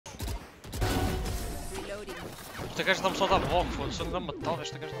Esta gaja dá-me só dar bomb, foda-se, eu não dá-me matar,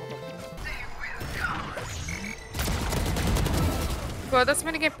 esta gaja dá-me matar. Foda-se,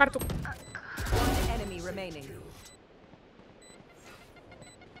 mas ninguém parte o... Enemy remaining.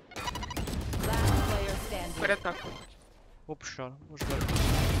 Last player standing. Agora tá. Vou puxar, vou jogar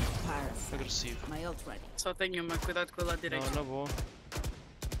agressivo. Só tenho uma, cuidado com o lado direito. Não, na boa.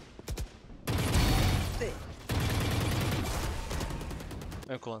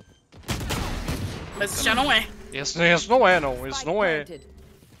 É o clã. Mas isso já não é. Esse não é, não. Esse não é.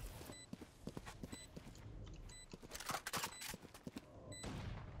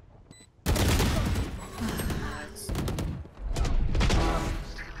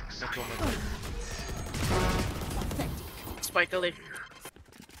 Spike ali.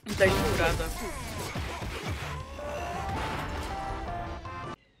 Dei furada.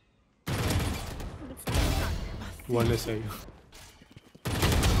 Olha saiu.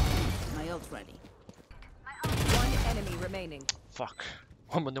 My ult ready. One enemy remaining. Fuck.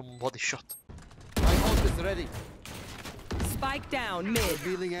 Oh, mandei um body shot. My ult is ready. Spike down mid.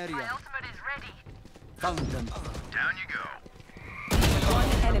 Revealing area. My ultimate is ready. Found them. Down you go. One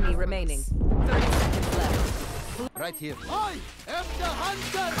enemy remaining. 30 seconds left. Right here. I am the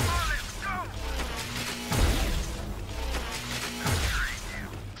hunter.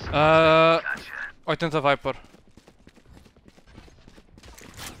 80 Viper.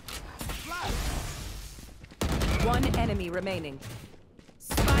 One enemy remaining.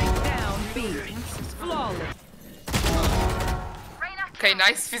 Spike down B. Flawless. Ok,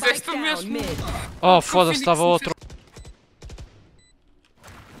 nice, fizeste Spike o down mesmo. mid. Oh, foda-se, estava outro.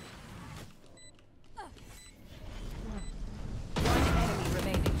 One enemy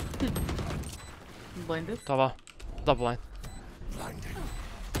remaining. Blinded. Tá lá. Dá blind. One enemy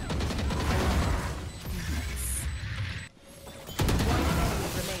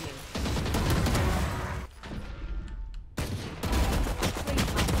remaining.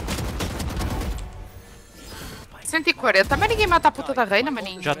 140, mas ninguém mata a puta da reina,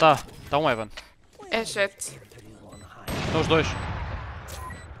 maninho. Já está. Está um Evan. É jet. Estão os dois.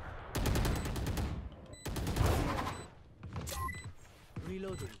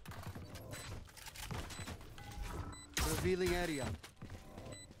 Reloading. Revealing area.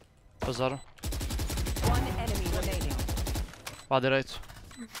 Vazaram. One enemy remaining. Lá à direito.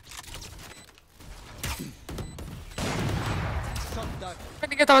 Shot duck. Mas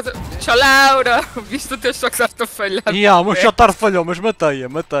ninguém estava a dizer. Tchau, Laura! Viste o teu choque, já estou falhado. E o meu shotar falhou, mas matei-a,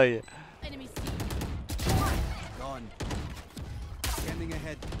 matei-a. Gone. Scanning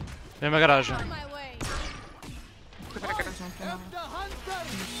ahead. Vem uma garagem. Espera que era junto, não. The hunter.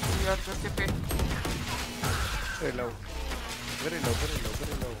 Melhor do TP. Very low. Very low, very low,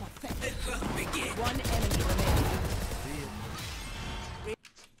 very low. One enemy remaining.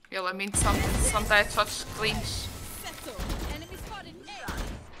 Ele a mim só me dá headshots cleans.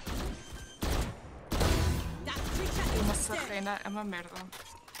 Nossa, reina é uma merda.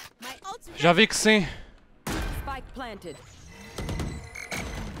 Já vi que sim. Spike planted.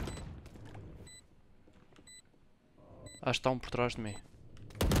 Acho que está um por trás de mim.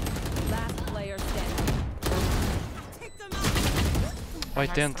 Last player standing.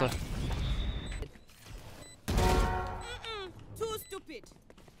 80. Too stupid.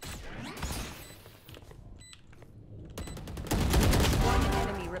 One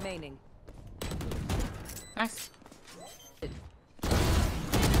enemy remaining. Nice.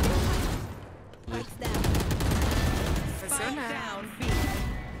 Spikes down. Fazendo, né? Down B.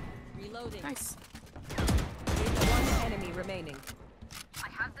 Reloading. Nice. One enemy remaining.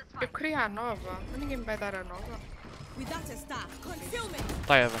 Eu queria a nova, mas ninguém me vai dar a nova. Without a star, concealment.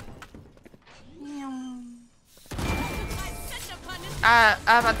 Está Evan.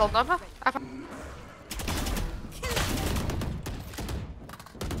 A Vandal nova?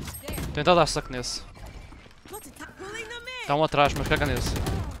 Tenta dar saco nesse. Está um atrás, mas caga nesse.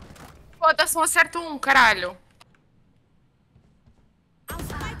 Foda-se, não acerto um, caralho.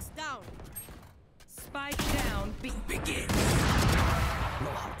 Spike down B.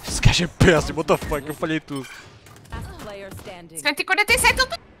 Esse gajo é péssimo, what the fuck, eu falhei tudo. Last player standing. 147 do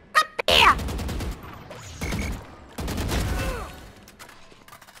pé!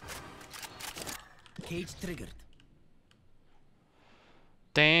 Cage triggered.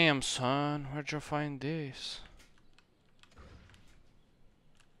 Damn, son, where'd you find this?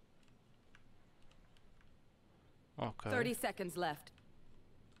 Okay. 30 seconds left.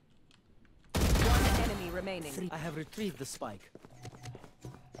 One enemy remaining. I have retrieved the spike.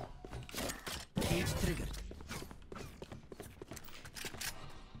 Cage triggered.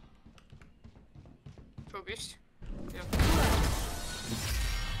 Tu viste?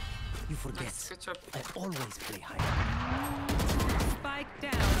 You forget. Good job. I always play high. Spike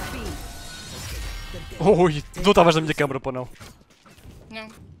down B. Ui, não estavas na minha câmera, pô não. Não.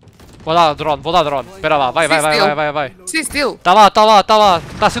 Vou dar drone. Espera lá, vai. Sim, still. Tá lá. Tá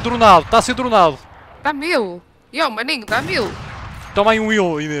a ser dronado. Dá 1000. Yo, maninho, dá 1000. Toma aí um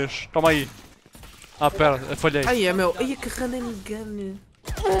heal, Inês. Toma aí. Ah, pera, falhei. Ai, é meu. Ai, que random gun.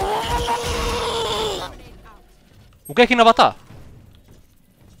 O que é que ainda está?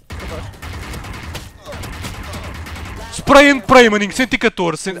 Spray, maninho,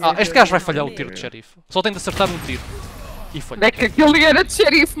 114. Este gajo vai falhar o tiro de xerife. Só tem de acertar um tiro. E falhou. É que aquele era de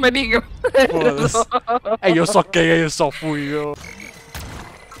xerife, maninho. Foda-se. Ei, eu só caguei, eu só fui. Eu...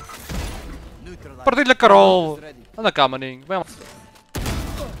 Partilha, Carol. Anda cá, maninho. Vem lá.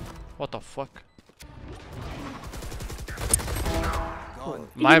 What the fuck?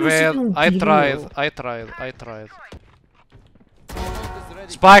 My bad. I tried.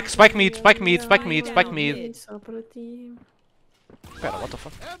 Spike mid. Só para ti. Espera, what the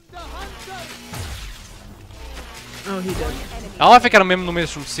fuck? Oh, he did. Ela vai ficar mesmo no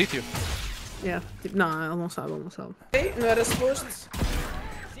mesmo sítio? Yeah. Tipo, não, ele não sabe. Ei, não era suposto.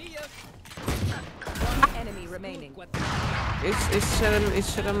 Enemy remaining. Isso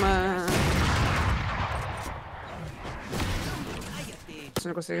era uma... Você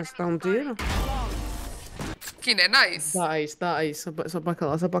não consegue acertar um tiro? Que é nice. Dá isso. Só para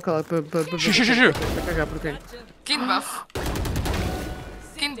calar. Para cagar por quem? King buff.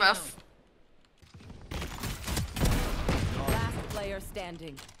 Last player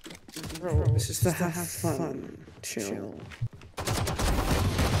standing. Bro, it's just to have fun. Chill. One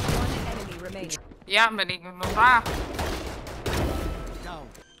enemy remaining. Yeah, maninho, não dá. Down.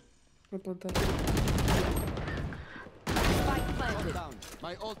 Vou plantar. Spike planted. Down.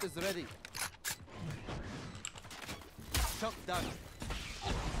 My ult is ready. Shock down.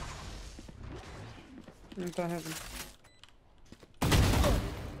 Não está heaven.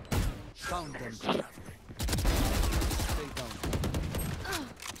 Found them. Stay down.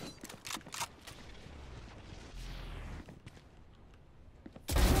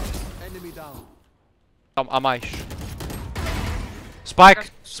 Enemy down. Há mais. Spike.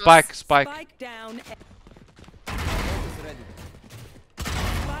 Spike down. Ult is ready.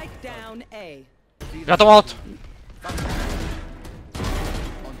 Spike down A. Já estão alto.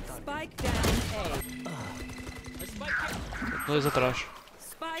 Spike down A. Dois atrás.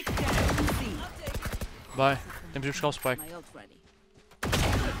 Spike down C. Vai. Temos de buscar o Spike. My ult ready.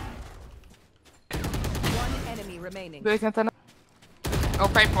 One enemy remaining. 80 na...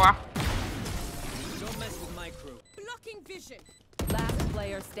 Ok, pô. Blocking vision. Last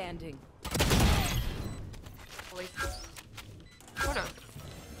player standing. Ora.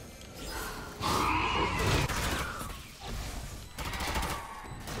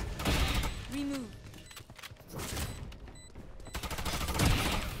 Remove.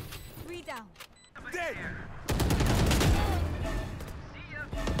 3 down.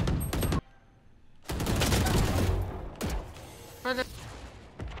 Olha.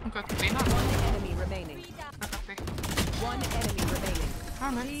 Nunca vi nada. One enemy remaining. Nunca vi. One enemy remaining.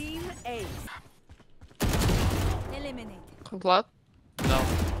 Ah, mas... Team A. Eliminated. Revelado. Não.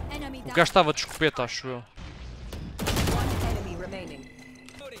 Enemy O down. gajo estava de escopeta, acho eu. One enemy remaining.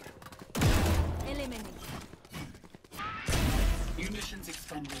 Eliminated. Munitions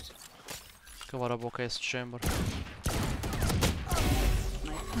expended. Calar a boca a esse chamber.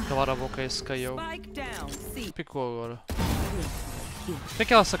 Calar a boca a esse KO. Spike down C. Picou agora. Por que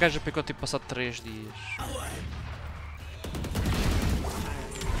aquela gaja picou tipo passado 3 dias?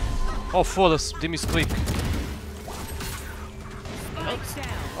 Oh foda-se, dei-me esse clique. Spike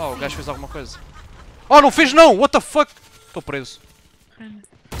down. Oh, o gajo fez alguma coisa. Oh, não fez não! What the fuck? Estou preso. One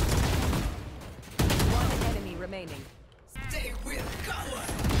enemy remaining.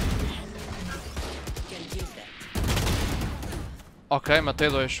 Can use that. Ok, matei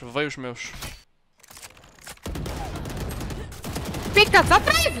 2. Veio os meus. Pica, tá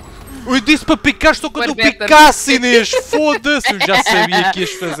atrás! Eu disse para picar, estou quando eu We're better. picasse, Inês! Foda-se! Eu já sabia que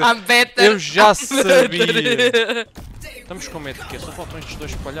ias fazer. I'm better. Eu já sabia. Estamos com medo de quê? Só faltam estes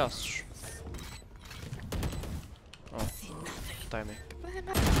dois palhaços. Oh, timing. One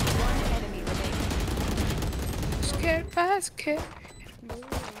enemy remaining. Scared.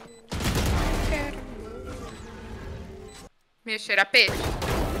 Minha cheira a peixe.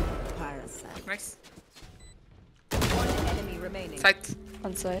 Parasite. Nice. One enemy remaining. Site.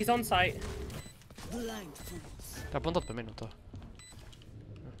 He's on site. Está apontado para mim, não está?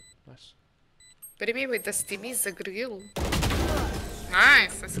 Nice. Para mim, with the steamies, agrediu.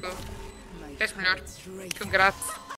 Nice, let's go. És melhor. Congrats.